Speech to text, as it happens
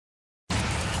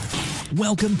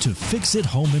Welcome to Fix It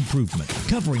Home Improvement,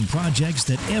 covering projects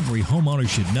that every homeowner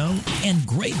should know and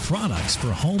great products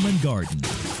for home and garden.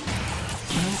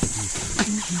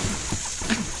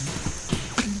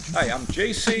 Hi, I'm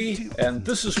JC, and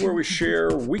this is where we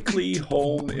share weekly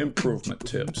home improvement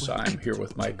tips. I'm here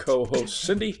with my co-host,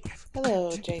 Cindy. Hello,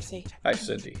 JC. Hi,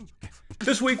 Cindy.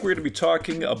 This week we're going to be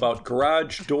talking about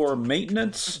garage door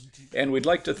maintenance, and we'd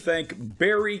like to thank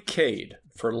Barry Cade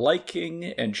for liking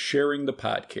and sharing the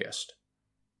podcast.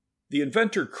 The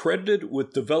inventor credited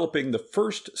with developing the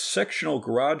first sectional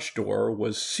garage door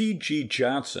was C.G.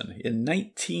 Johnson in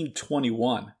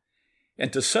 1921.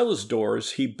 And to sell his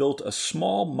doors, he built a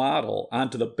small model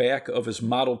onto the back of his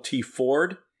Model T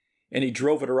Ford, and he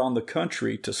drove it around the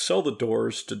country to sell the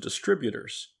doors to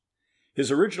distributors.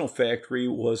 His original factory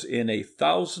was in a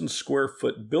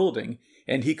 1,000-square-foot building,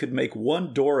 and he could make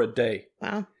one door a day.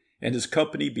 Wow. And his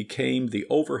company became the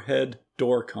Overhead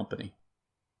Door Company.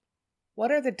 What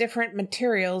are the different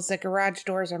materials that garage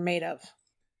doors are made of?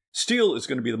 Steel is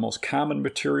going to be the most common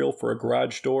material for a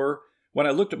garage door. When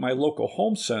I looked at my local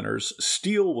home centers,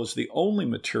 steel was the only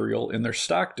material in their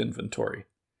stocked inventory.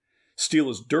 Steel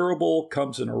is durable,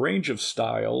 comes in a range of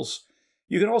styles.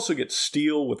 You can also get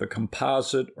steel with a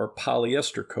composite or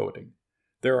polyester coating.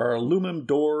 There are aluminum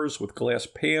doors with glass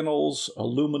panels,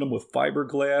 aluminum with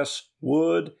fiberglass,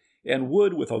 wood, and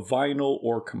wood with a vinyl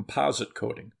or composite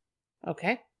coating.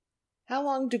 Okay. How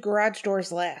long do garage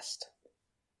doors last?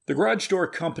 The garage door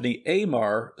company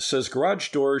Amar says garage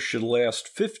doors should last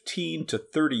 15 to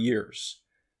 30 years.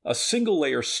 A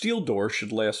single-layer steel door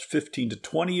should last 15 to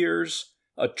 20 years.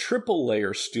 A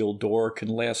triple-layer steel door can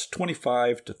last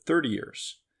 25 to 30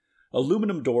 years.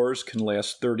 Aluminum doors can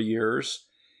last 30 years.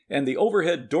 And the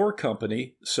Overhead Door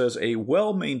Company says a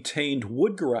well-maintained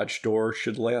wood garage door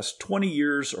should last 20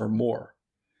 years or more.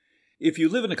 If you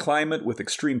live in a climate with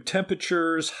extreme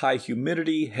temperatures, high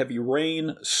humidity, heavy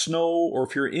rain, snow, or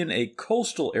if you're in a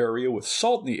coastal area with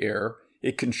salt in the air,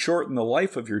 it can shorten the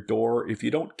life of your door if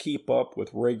you don't keep up with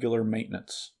regular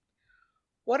maintenance.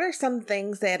 What are some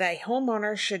things that a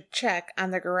homeowner should check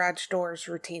on their garage doors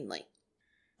routinely?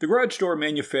 The garage door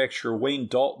manufacturer Wayne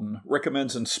Dalton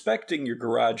recommends inspecting your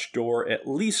garage door at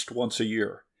least once a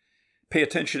year. Pay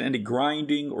attention to any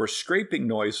grinding or scraping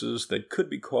noises that could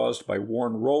be caused by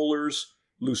worn rollers,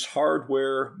 loose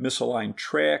hardware, misaligned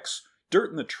tracks, dirt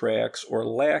in the tracks, or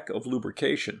lack of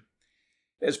lubrication.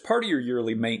 As part of your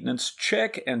yearly maintenance,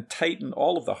 check and tighten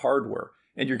all of the hardware,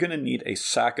 and you're going to need a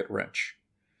socket wrench.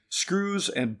 Screws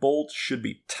and bolts should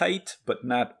be tight but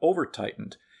not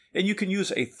over-tightened, and you can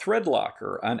use a thread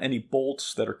locker on any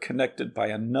bolts that are connected by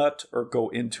a nut or go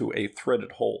into a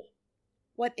threaded hole.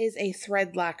 What is a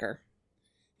thread locker?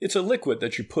 It's a liquid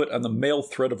that you put on the male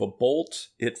thread of a bolt.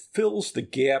 It fills the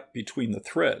gap between the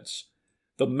threads.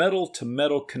 The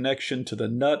metal-to-metal connection to the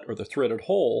nut or the threaded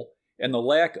hole and the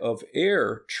lack of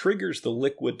air triggers the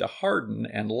liquid to harden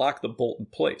and lock the bolt in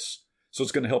place. So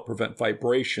it's going to help prevent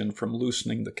vibration from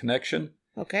loosening the connection.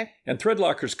 Okay. And thread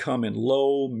lockers come in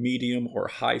low, medium, or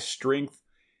high strength.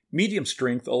 Medium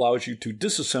strength allows you to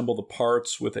disassemble the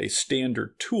parts with a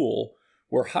standard tool,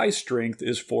 where high strength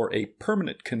is for a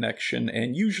permanent connection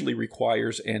and usually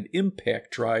requires an impact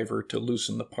driver to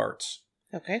loosen the parts.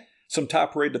 Okay. Some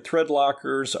top-rated thread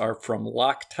lockers are from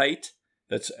Loctite,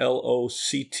 that's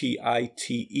Loctite,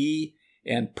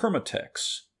 and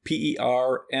Permatex,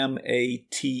 Permatex.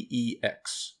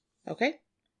 Okay.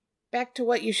 Back to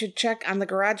what you should check on the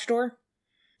garage door.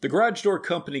 The garage door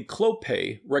company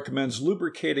Clopay recommends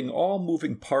lubricating all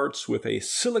moving parts with a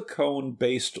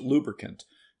silicone-based lubricant.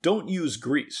 Don't use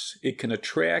grease. It can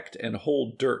attract and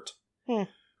hold dirt.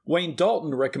 Wayne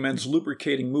Dalton recommends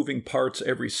lubricating moving parts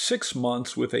every 6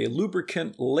 months with a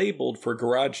lubricant labeled for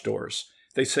garage doors.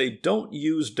 They say don't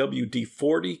use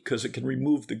WD-40 because it can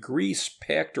remove the grease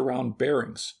packed around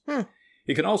bearings.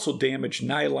 It can also damage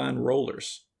nylon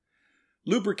rollers.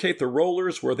 Lubricate the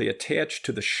rollers where they attach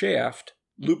to the shaft.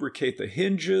 Lubricate the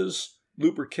hinges.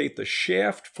 Lubricate the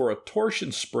shaft for a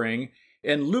torsion spring.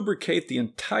 And lubricate the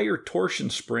entire torsion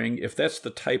spring if that's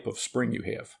the type of spring you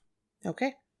have.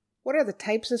 Okay. What are the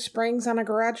types of springs on a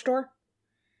garage door?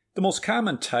 The most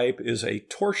common type is a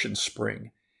torsion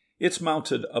spring. It's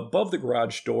mounted above the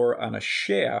garage door on a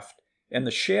shaft, and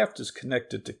the shaft is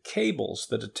connected to cables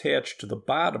that attach to the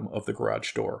bottom of the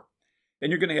garage door.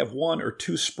 And you're going to have 1 or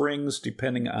 2 springs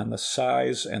depending on the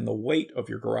size and the weight of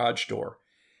your garage door.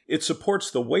 It supports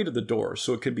the weight of the door,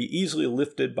 so it can be easily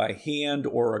lifted by hand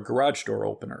or a garage door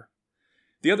opener.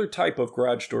 The other type of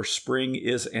garage door spring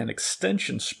is an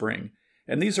extension spring,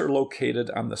 and these are located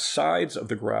on the sides of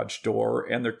the garage door,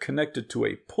 and they're connected to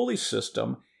a pulley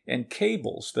system and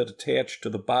cables that attach to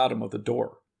the bottom of the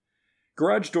door.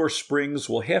 Garage door springs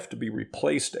will have to be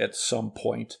replaced at some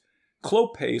point.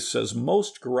 Clopay says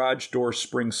most garage door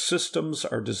spring systems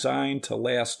are designed to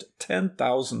last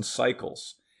 10,000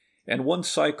 cycles. And one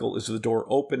cycle is the door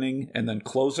opening and then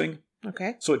closing.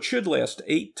 Okay. So it should last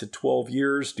 8 to 12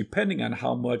 years, depending on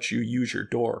how much you use your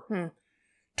door.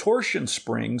 Torsion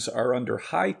springs are under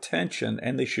high tension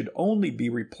and they should only be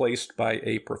replaced by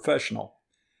a professional.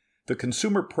 The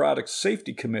Consumer Product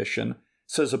Safety Commission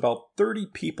says about 30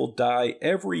 people die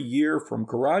every year from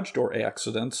garage door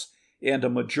accidents, and a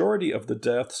majority of the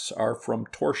deaths are from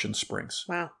torsion springs.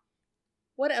 Wow.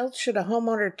 What else should a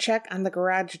homeowner check on the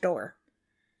garage door?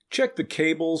 Check the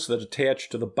cables that attach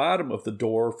to the bottom of the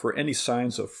door for any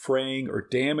signs of fraying or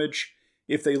damage.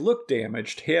 If they look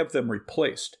damaged, have them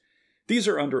replaced. These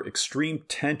are under extreme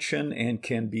tension and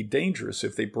can be dangerous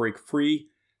if they break free.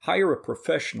 Hire a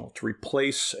professional to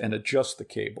replace and adjust the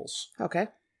cables. Okay.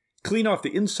 Clean off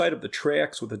the inside of the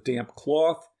tracks with a damp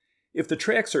cloth. If the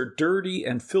tracks are dirty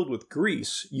and filled with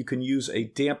grease, you can use a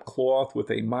damp cloth with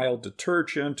a mild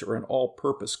detergent or an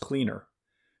all-purpose cleaner.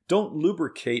 Don't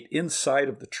lubricate inside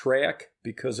of the track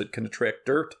because it can attract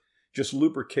dirt. Just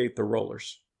lubricate the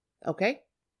rollers. Okay.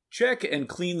 Check and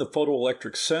clean the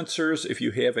photoelectric sensors if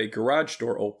you have a garage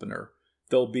door opener.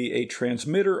 There'll be a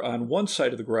transmitter on one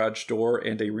side of the garage door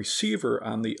and a receiver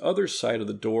on the other side of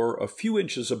the door a few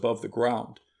inches above the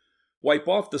ground. Wipe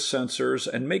off the sensors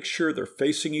and make sure they're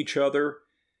facing each other.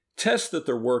 Test that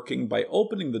they're working by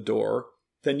opening the door,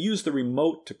 then use the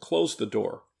remote to close the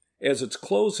door. As it's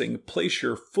closing, place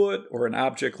your foot or an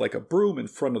object like a broom in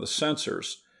front of the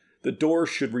sensors. The door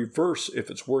should reverse if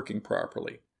it's working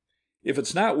properly. If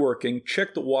it's not working,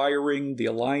 check the wiring, the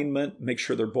alignment, make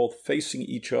sure they're both facing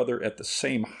each other at the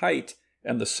same height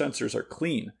and the sensors are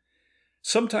clean.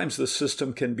 Sometimes the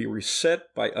system can be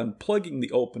reset by unplugging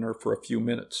the opener for a few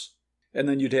minutes. And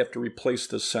then you'd have to replace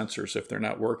the sensors if they're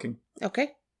not working. Okay.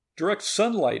 Direct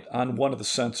sunlight on one of the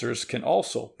sensors can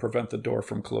also prevent the door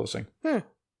from closing.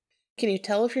 Can you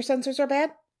tell if your sensors are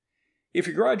bad? If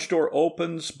your garage door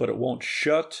opens but it won't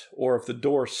shut, or if the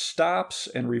door stops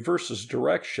and reverses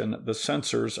direction, the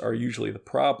sensors are usually the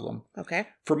problem. Okay.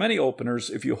 For many openers,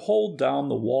 if you hold down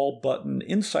the wall button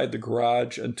inside the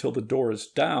garage until the door is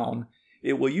down,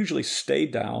 it will usually stay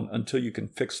down until you can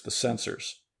fix the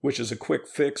sensors, which is a quick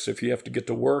fix if you have to get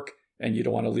to work and you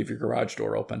don't want to leave your garage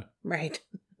door open. Right.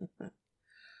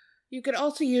 You could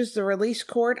also use the release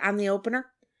cord on the opener.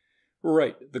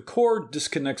 Right. The cord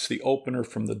disconnects the opener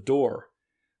from the door.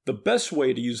 The best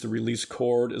way to use the release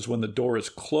cord is when the door is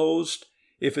closed.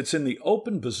 If it's in the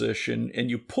open position and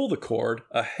you pull the cord,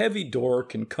 a heavy door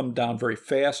can come down very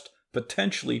fast,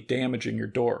 potentially damaging your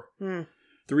door.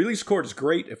 The release cord is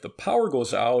great if the power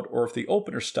goes out or if the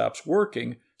opener stops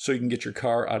working so you can get your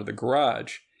car out of the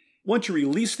garage. Once you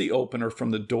release the opener from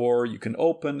the door, you can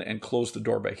open and close the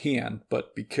door by hand,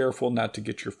 but be careful not to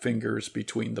get your fingers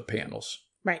between the panels.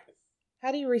 Right.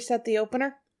 How do you reset the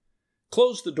opener?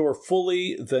 Close the door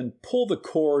fully, then pull the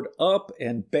cord up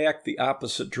and back the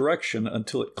opposite direction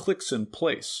until it clicks in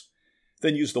place.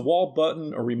 Then use the wall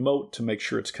button or remote to make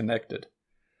sure it's connected.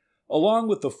 Along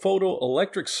with the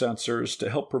photoelectric sensors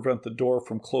to help prevent the door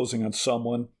from closing on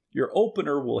someone, your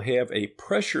opener will have a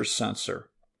pressure sensor.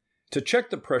 To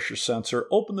check the pressure sensor,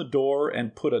 open the door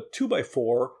and put a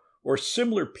 2x4 or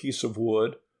similar piece of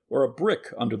wood or a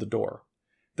brick under the door.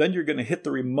 Then you're going to hit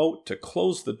the remote to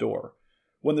close the door.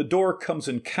 When the door comes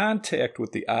in contact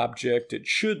with the object, it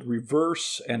should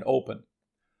reverse and open.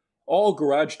 All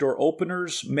garage door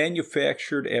openers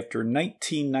manufactured after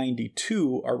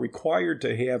 1992 are required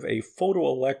to have a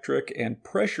photoelectric and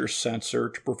pressure sensor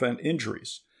to prevent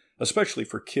injuries, especially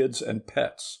for kids and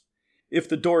pets. If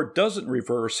the door doesn't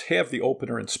reverse, have the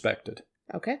opener inspected.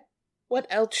 Okay. What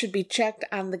else should be checked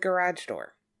on the garage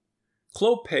door?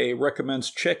 Clopay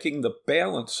recommends checking the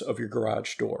balance of your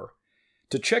garage door.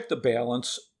 To check the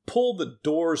balance, pull the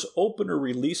door's opener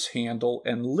release handle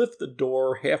and lift the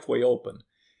door halfway open.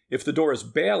 If the door is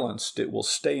balanced, it will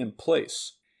stay in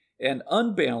place. An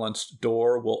unbalanced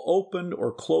door will open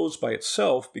or close by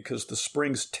itself because the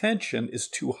spring's tension is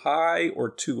too high or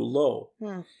too low.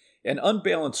 An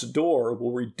unbalanced door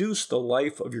will reduce the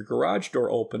life of your garage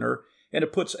door opener and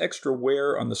it puts extra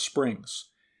wear on the springs.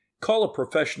 Call a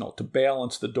professional to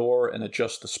balance the door and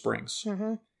adjust the springs.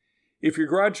 If your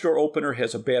garage door opener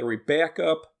has a battery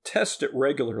backup, test it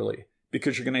regularly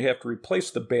because you're going to have to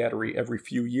replace the battery every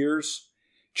few years.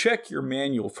 Check your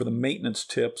manual for the maintenance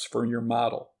tips for your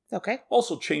model. Okay.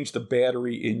 Also change the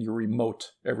battery in your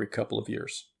remote every couple of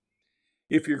years.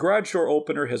 If your garage door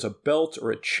opener has a belt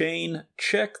or a chain,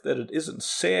 check that it isn't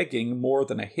sagging more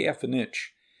than a half an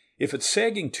inch. If it's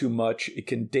sagging too much, it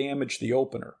can damage the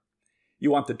opener. You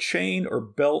want the chain or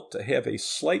belt to have a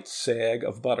slight sag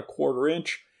of about 1/4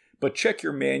 inch, but check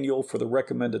your manual for the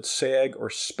recommended sag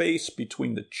or space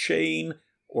between the chain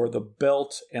or the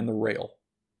belt and the rail.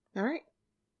 All right.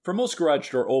 For most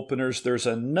garage door openers, there's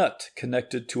a nut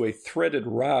connected to a threaded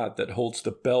rod that holds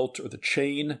the belt or the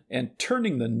chain, and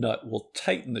turning the nut will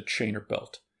tighten the chain or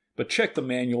belt. But check the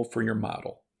manual for your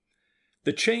model.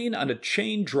 The chain on a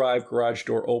chain drive garage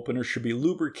door opener should be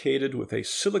lubricated with a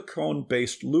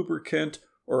silicone-based lubricant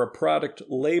or a product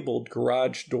labeled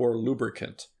garage door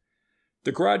lubricant.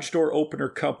 The garage door opener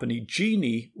company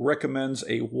Genie recommends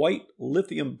a white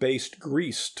lithium-based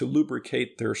grease to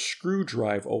lubricate their screw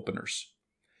drive openers.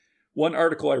 One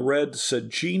article I read said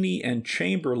Genie and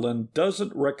Chamberlain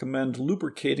doesn't recommend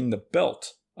lubricating the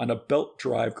belt on a belt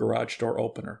drive garage door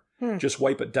opener. Just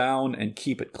wipe it down and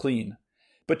keep it clean.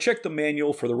 But check the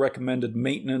manual for the recommended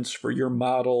maintenance for your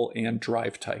model and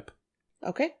drive type.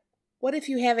 Okay. What if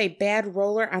you have a bad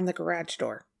roller on the garage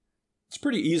door? It's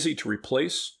pretty easy to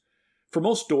replace. For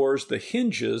most doors, the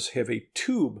hinges have a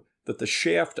tube that the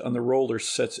shaft on the roller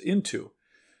sets into.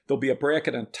 There'll be a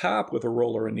bracket on top with a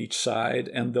roller on each side,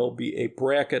 and there'll be a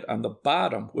bracket on the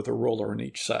bottom with a roller on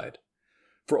each side.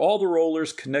 For all the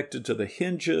rollers connected to the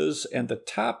hinges and the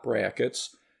top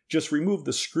brackets, just remove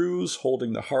the screws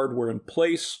holding the hardware in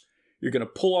place. You're going to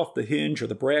pull off the hinge or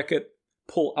the bracket,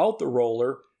 pull out the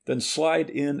roller, then slide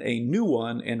in a new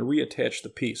one and reattach the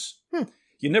piece.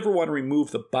 You never want to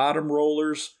remove the bottom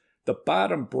rollers. The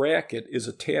bottom bracket is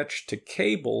attached to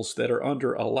cables that are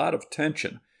under a lot of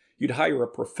tension. You'd hire a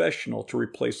professional to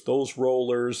replace those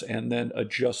rollers and then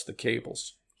adjust the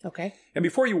cables. Okay. And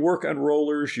before you work on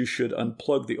rollers, you should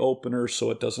unplug the opener so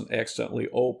it doesn't accidentally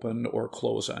open or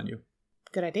close on you.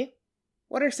 Good idea.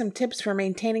 What are some tips for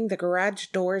maintaining the garage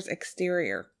door's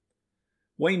exterior?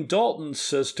 Wayne Dalton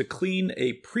says to clean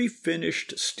a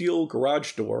pre-finished steel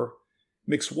garage door,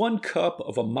 mix 1 cup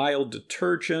of a mild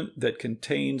detergent that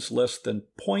contains less than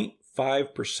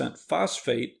 0.5%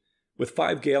 phosphate with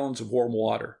 5 gallons of warm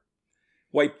water.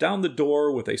 Wipe down the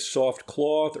door with a soft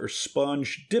cloth or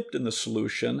sponge dipped in the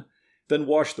solution, then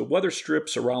wash the weather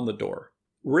strips around the door.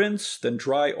 Rinse, then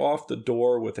dry off the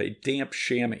door with a damp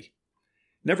chamois.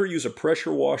 Never use a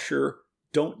pressure washer.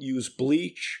 Don't use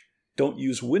bleach. Don't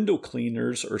use window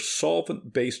cleaners or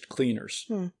solvent-based cleaners.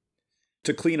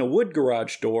 To clean a wood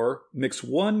garage door, mix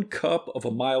 1 cup of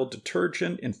a mild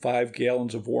detergent in 5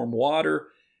 gallons of warm water,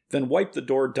 then wipe the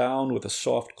door down with a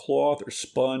soft cloth or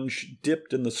sponge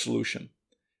dipped in the solution.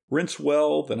 Rinse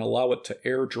well, then allow it to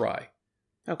air dry.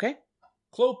 Okay.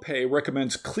 Clopay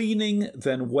recommends cleaning,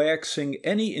 then waxing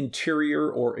any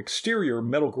interior or exterior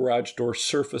metal garage door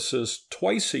surfaces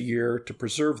twice a year to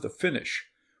preserve the finish.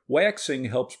 Waxing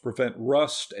helps prevent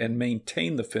rust and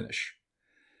maintain the finish.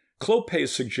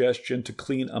 Clopay's suggestion to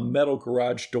clean a metal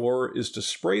garage door is to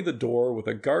spray the door with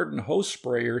a garden hose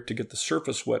sprayer to get the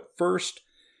surface wet first,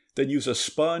 then use a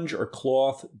sponge or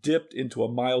cloth dipped into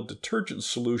a mild detergent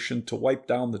solution to wipe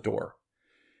down the door.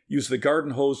 Use the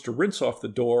garden hose to rinse off the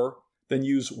door, then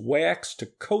use wax to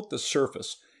coat the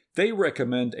surface. They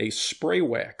recommend a spray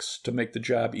wax to make the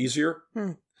job easier,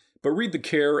 but read the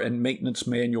care and maintenance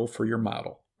manual for your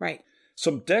model. Right.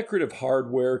 Some decorative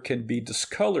hardware can be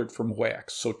discolored from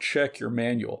wax, so check your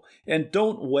manual. And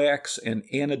don't wax an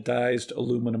anodized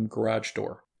aluminum garage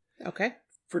door. Okay.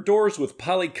 For doors with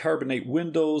polycarbonate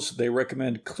windows, they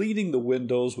recommend cleaning the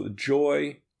windows with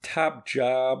Joy, Top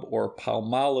Job, or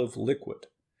Palmolive liquid.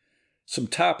 Some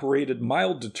top-rated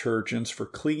mild detergents for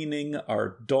cleaning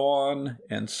are Dawn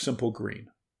and Simple Green.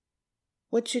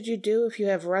 What should you do if you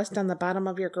have rust on the bottom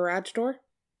of your garage door?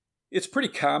 It's pretty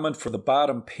common for the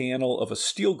bottom panel of a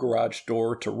steel garage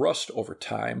door to rust over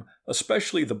time,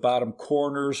 especially the bottom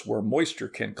corners where moisture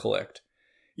can collect.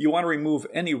 You want to remove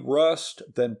any rust,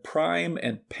 then prime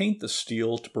and paint the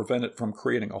steel to prevent it from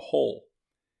creating a hole.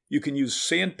 You can use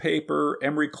sandpaper,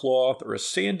 emery cloth, or a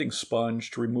sanding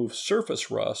sponge to remove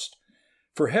surface rust.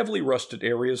 For heavily rusted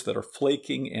areas that are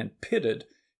flaking and pitted,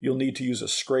 you'll need to use a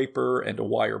scraper and a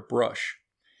wire brush.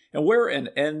 And wear an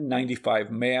N95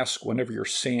 mask whenever you're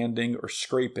sanding or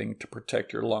scraping to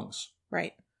protect your lungs.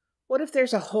 Right. What if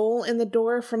there's a hole in the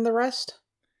door from the rust?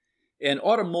 An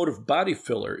automotive body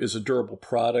filler is a durable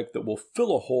product that will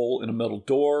fill a hole in a metal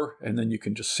door, and then you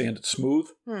can just sand it smooth.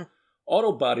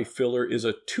 Auto body filler is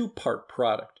a 2-part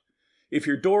product. If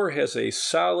your door has a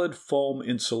solid foam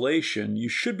insulation, you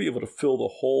should be able to fill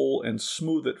the hole and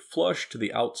smooth it flush to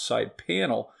the outside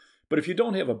panel. But if you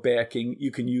don't have a backing,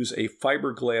 you can use a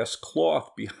fiberglass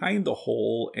cloth behind the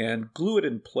hole and glue it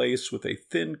in place with a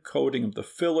thin coating of the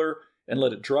filler and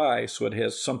let it dry so it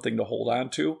has something to hold on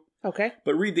to. Okay.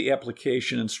 But read the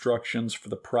application instructions for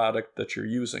the product that you're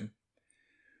using.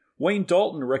 Wayne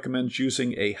Dalton recommends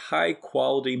using a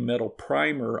high-quality metal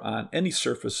primer on any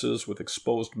surfaces with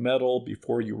exposed metal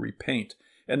before you repaint,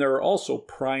 and there are also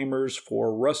primers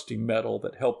for rusty metal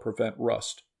that help prevent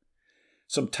rust.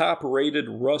 Some top-rated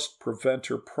rust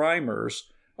preventer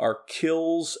primers are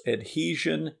Kilz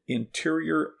Adhesion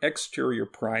Interior Exterior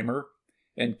Primer,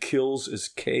 and Kilz is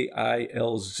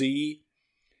K-I-L-Z,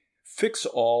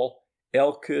 Fix-All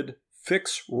Alkyd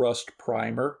Fix Rust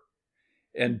Primer,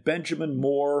 and Benjamin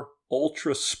Moore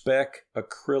Ultra Spec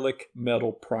Acrylic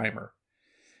Metal Primer.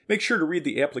 Make sure to read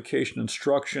the application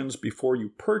instructions before you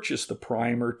purchase the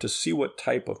primer to see what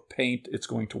type of paint it's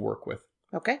going to work with.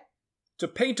 Okay. To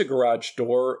paint a garage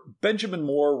door, Benjamin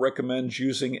Moore recommends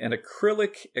using an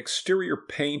acrylic exterior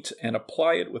paint and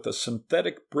apply it with a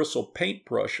synthetic bristle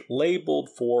paintbrush labeled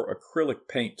for acrylic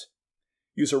paint.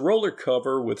 Use a roller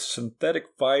cover with synthetic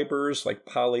fibers like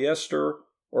polyester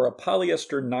or a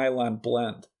polyester nylon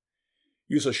blend.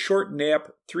 Use a short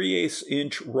nap 3/8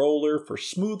 inch roller for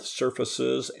smooth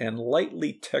surfaces and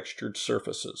lightly textured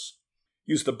surfaces.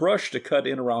 Use the brush to cut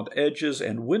in around edges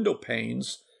and window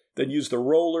panes, then use the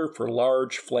roller for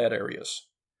large flat areas.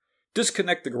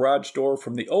 Disconnect the garage door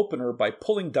from the opener by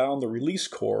pulling down the release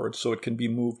cord so it can be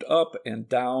moved up and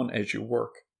down as you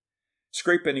work.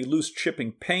 Scrape any loose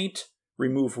chipping paint,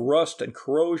 remove rust and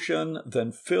corrosion,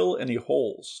 then fill any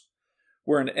holes.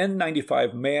 Wear an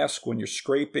N95 mask when you're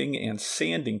scraping and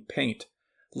sanding paint.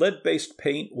 Lead-based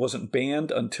paint wasn't banned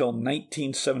until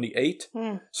 1978,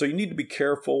 so you need to be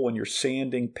careful when you're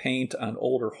sanding paint on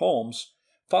older homes.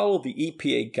 Follow the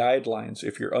EPA guidelines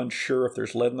if you're unsure if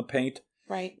there's lead in the paint.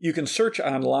 Right. You can search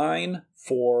online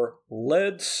for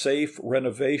lead-safe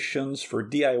renovations for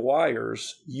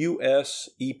DIYers, US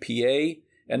EPA,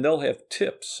 and they'll have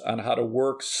tips on how to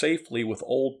work safely with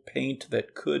old paint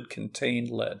that could contain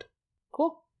lead.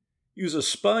 Cool. Use a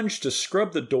sponge to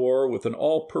scrub the door with an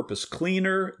all-purpose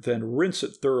cleaner, then rinse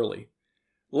it thoroughly.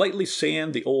 Lightly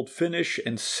sand the old finish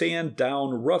and sand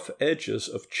down rough edges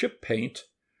of chip paint.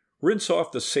 Rinse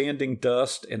off the sanding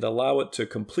dust and allow it to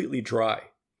completely dry.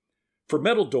 For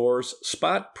metal doors,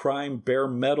 spot prime bare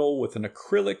metal with an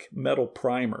acrylic metal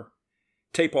primer.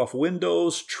 Tape off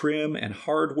windows, trim, and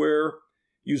hardware.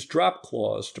 Use drop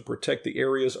cloths to protect the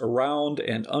areas around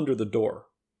and under the door.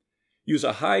 Use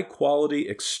a high-quality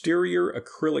exterior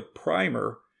acrylic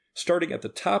primer, starting at the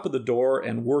top of the door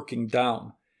and working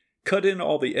down. Cut in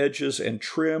all the edges and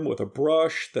trim with a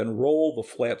brush, then roll the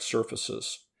flat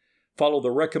surfaces. Follow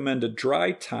the recommended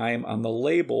dry time on the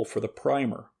label for the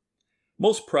primer.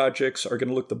 Most projects are going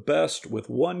to look the best with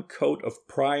 1 coat of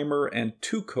primer and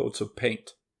 2 coats of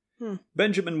paint.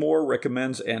 Benjamin Moore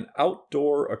recommends an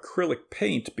outdoor acrylic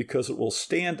paint because it will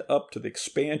stand up to the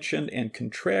expansion and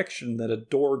contraction that a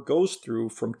door goes through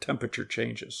from temperature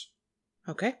changes.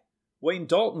 Okay. Wayne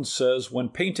Dalton says when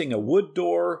painting a wood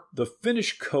door, the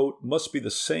finish coat must be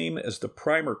the same as the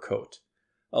primer coat.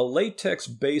 A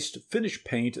latex-based finish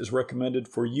paint is recommended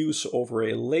for use over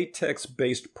a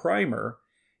latex-based primer,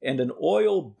 and an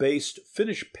oil-based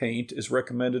finish paint is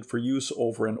recommended for use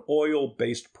over an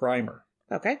oil-based primer.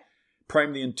 Okay.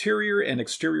 Prime the interior and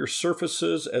exterior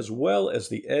surfaces as well as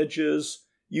the edges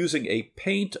using a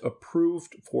paint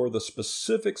approved for the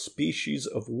specific species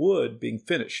of wood being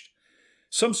finished.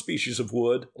 Some species of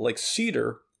wood, like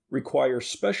cedar, require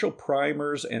special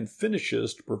primers and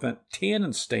finishes to prevent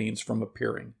tannin stains from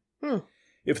appearing.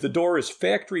 If the door is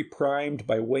factory primed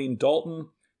by Wayne Dalton,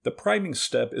 the priming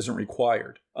step isn't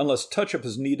required, unless touch-up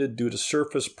is needed due to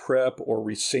surface prep or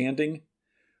resanding.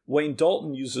 Wayne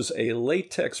Dalton uses a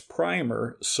latex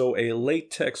primer, so a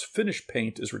latex finish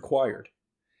paint is required.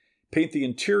 Paint the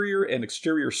interior and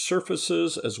exterior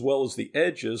surfaces as well as the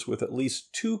edges with at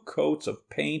least 2 coats of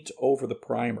paint over the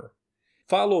primer.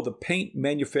 Follow the paint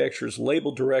manufacturer's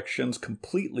label directions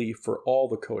completely for all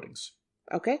the coatings.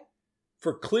 Okay.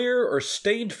 For clear or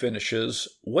stained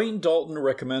finishes, Wayne Dalton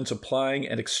recommends applying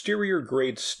an exterior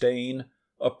grade stain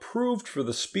approved for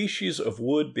the species of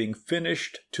wood being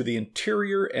finished to the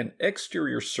interior and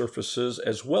exterior surfaces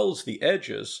as well as the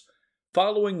edges,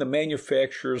 following the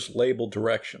manufacturer's label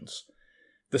directions.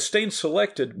 The stain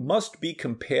selected must be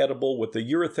compatible with the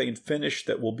urethane finish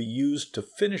that will be used to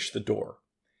finish the door.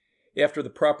 After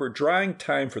the proper drying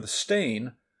time for the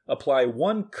stain, apply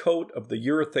 1 coat of the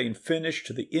urethane finish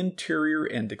to the interior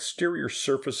and exterior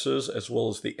surfaces as well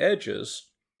as the edges.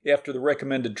 After the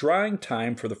recommended drying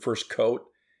time for the first coat,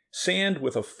 sand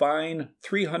with a fine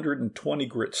 320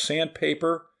 grit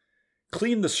sandpaper.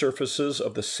 Clean the surfaces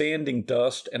of the sanding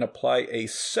dust and apply a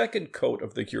 2nd coat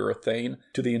of the urethane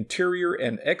to the interior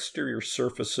and exterior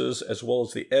surfaces as well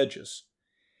as the edges.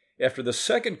 After the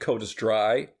 2nd coat is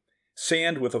dry,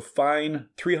 Sand with a fine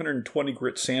 320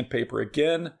 grit sandpaper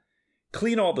again.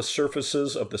 Clean all the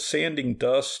surfaces of the sanding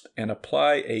dust and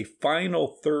apply a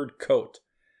final third coat.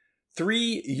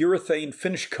 3 urethane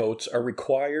finish coats are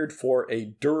required for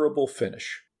a durable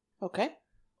finish. Okay.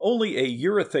 Only a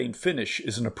urethane finish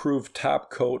is an approved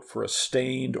top coat for a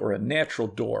stained or a natural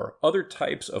door. Other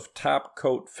types of top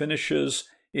coat finishes,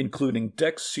 including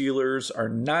deck sealers, are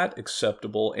not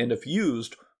acceptable and if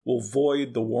used will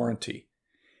void the warranty.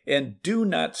 And do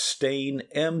not stain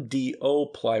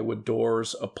MDO plywood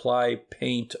doors. Apply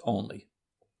paint only.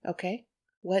 Okay.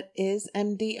 What is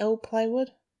MDO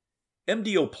plywood?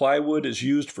 MDO plywood is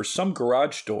used for some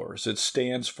garage doors. It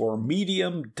stands for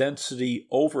medium density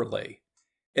overlay.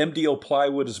 MDO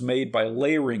plywood is made by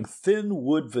layering thin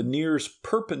wood veneers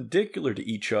perpendicular to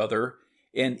each other,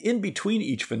 and in between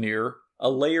each veneer, a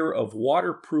layer of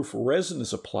waterproof resin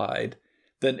is applied.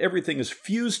 Then everything is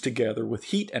fused together with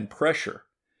heat and pressure.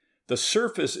 The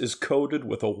surface is coated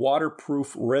with a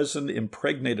waterproof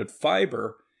resin-impregnated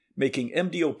fiber, making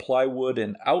MDO plywood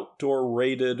an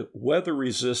outdoor-rated,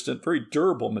 weather-resistant, very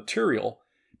durable material,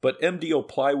 but MDO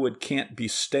plywood can't be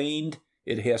stained.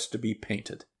 It has to be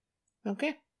painted.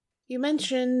 Okay. You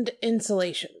mentioned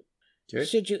insulation. Okay.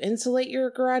 Should you insulate your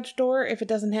garage door if it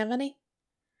doesn't have any?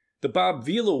 The Bob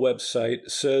Vila website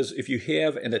says if you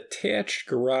have an attached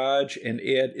garage and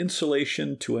add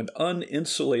insulation to an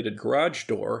uninsulated garage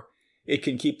door, it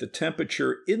can keep the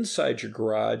temperature inside your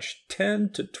garage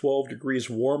 10 to 12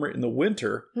 degrees warmer in the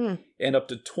winter and up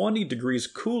to 20 degrees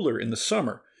cooler in the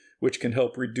summer, which can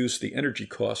help reduce the energy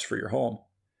costs for your home.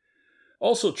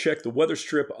 Also check the weather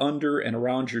strip under and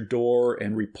around your door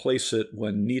and replace it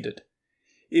when needed.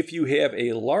 If you have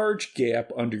a large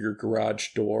gap under your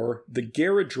garage door, the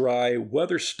GaraDry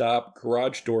WeatherStop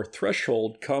garage door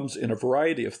threshold comes in a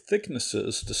variety of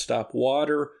thicknesses to stop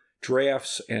water,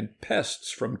 drafts, and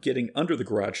pests from getting under the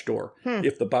garage door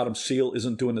if the bottom seal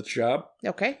isn't doing its job.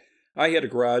 Okay. I had a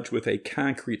garage with a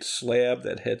concrete slab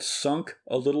that had sunk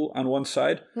a little on one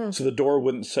side, so the door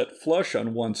wouldn't set flush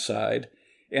on one side,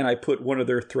 and I put one of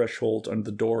their thresholds under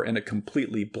the door and it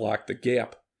completely blocked the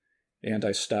gap. And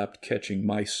I stopped catching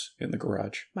mice in the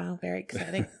garage. Wow, very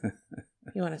exciting.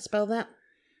 You want to spell that?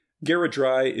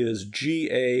 GaraDry is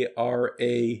Garadry.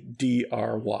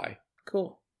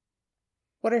 Cool.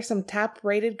 What are some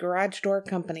top-rated garage door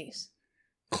companies?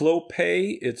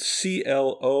 Clopay, it's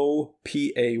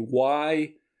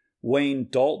Clopay. Wayne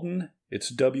Dalton,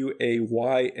 it's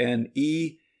Wayne,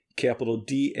 capital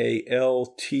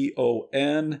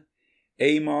Dalton.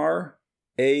 Amarr,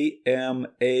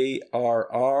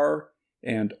 Amarr,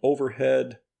 and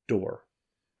Overhead Door.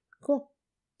 Cool.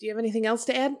 Do you have anything else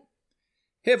to add?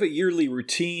 Have a yearly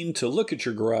routine to look at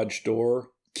your garage door.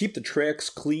 Keep the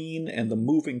tracks clean and the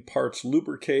moving parts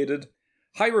lubricated.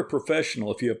 Hire a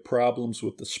professional if you have problems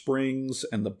with the springs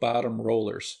and the bottom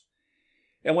rollers.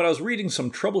 And when I was reading some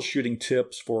troubleshooting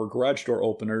tips for garage door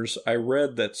openers, I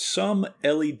read that some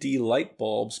LED light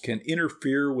bulbs can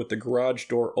interfere with the garage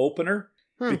door opener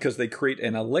because they create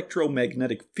an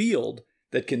electromagnetic field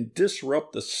that can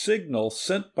disrupt the signal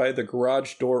sent by the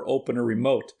garage door opener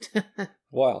remote.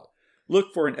 Wild.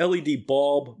 Look for an LED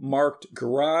bulb marked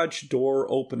Garage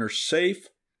Door Opener Safe.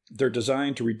 They're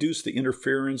designed to reduce the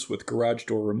interference with garage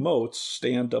door remotes,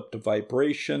 stand up to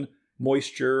vibration,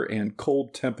 moisture, and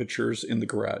cold temperatures in the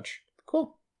garage.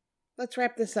 Cool. Let's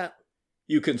wrap this up.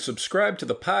 You can subscribe to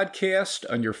the podcast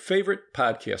on your favorite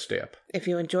podcast app. If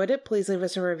you enjoyed it, please leave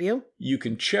us a review. You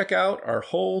can check out our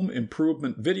home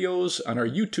improvement videos on our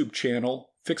YouTube channel,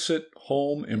 Fix It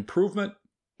Home Improvement.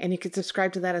 And you can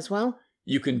subscribe to that as well.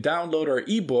 You can download our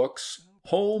ebooks,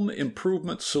 Home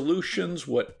Improvement Solutions,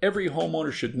 What Every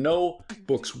Homeowner Should Know,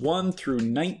 books 1 through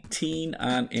 19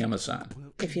 on Amazon.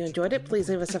 If you enjoyed it, please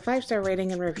leave us a 5-star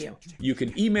rating and review. You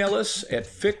can email us at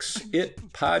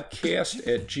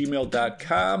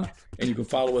fixitpodcast@gmail.com, and you can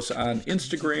follow us on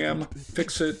Instagram,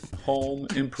 Fix It Home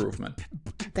Improvement.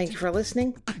 Thank you for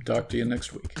listening. Talk to you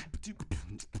next week.